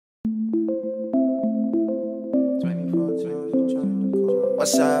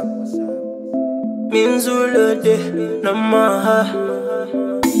What's up? Minz no more.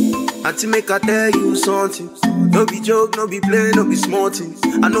 Auntie, make I tell you something. No be joke, no be play, no be small things.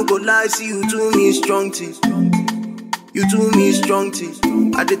 I no go lie, see you do me strong things. You do me strong things.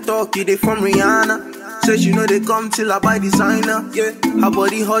 I dey talk, you dey from Rihanna. Say she know they come till I buy designer. Yeah, her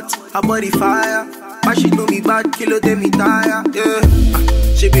body hot, her body fire. But she know me bad, kilo they me tire. Yeah,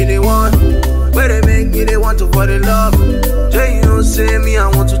 she be the one where they make me they want to fall in love. Jay, you know say me I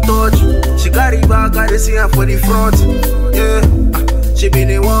want to touch you. She got it back, I dey see her for the front. Yeah, she be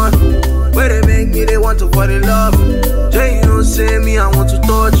the one where they make me they want to fall in love. Jay, you know say me I want to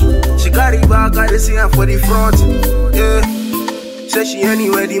touch you. She got it back, I dey see her for the front. Yeah, say she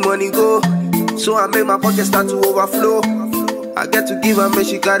anywhere the money go. So I make my pocket start to overflow. I get to give her, but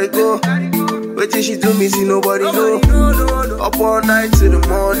she gotta go. Wait till she do me, see nobody know. Up all night till the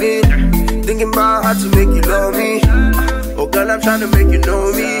morning, thinking about how to make you love me. Oh girl, I'm trying to make you know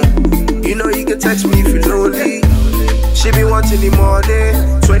me. You know you can text me if you're lonely. She be wanting the morning,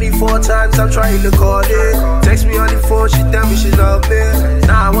 24 times I'm trying to call it. Text me on the phone, she tell me she love me.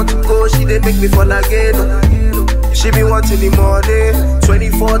 Now I want to go, she didn't make me fall again. She be wanting the morning,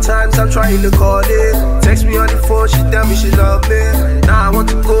 24 times I'm trying to call it. Text me on the phone, she tell me she love me. Now I want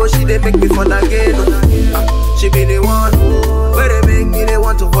to go, she didn't make me fall again. She be the one where they make me they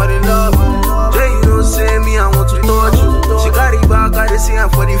want to fall in love. Jay, you don't say me I want to touch you. She got it back, I dey see her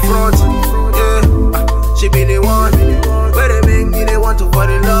for the front. Yeah, she be the one where they make me they want to fall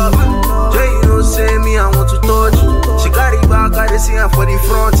in love. Jay, you don't say me I want to touch you. She got it back, I dey see her for the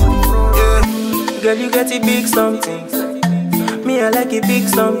front. Yeah. Girl, you get it big something. Me, I like it big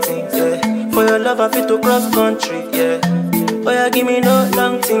something, yeah. For your love, I fit to cross country, yeah. Oh, yeah, give me no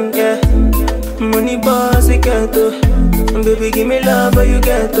long thing, yeah. Money boss, you get to. Baby, give me love, but you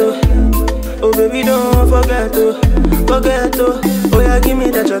get to. Oh, baby, don't forget to. Forget to. Oh, yeah, give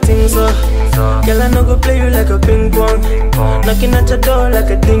me that your thing, so. Girl, I no go play you like a ping pong. Knocking at your door like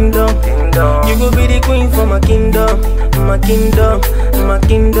a ding dong. You go be the queen for my kingdom. My kingdom, my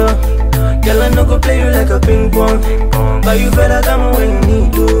kingdom. Girl, I no go play you like a ping pong. But you better come when you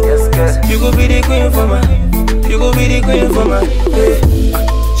need to. You go be the queen for my. You go be the queen for my.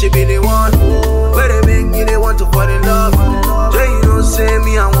 Yeah. She be the one where they make me they want to fall in love. Jay, you don't say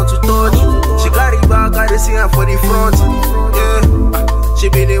me I want to touch you. She got it back, I dey see her for the front.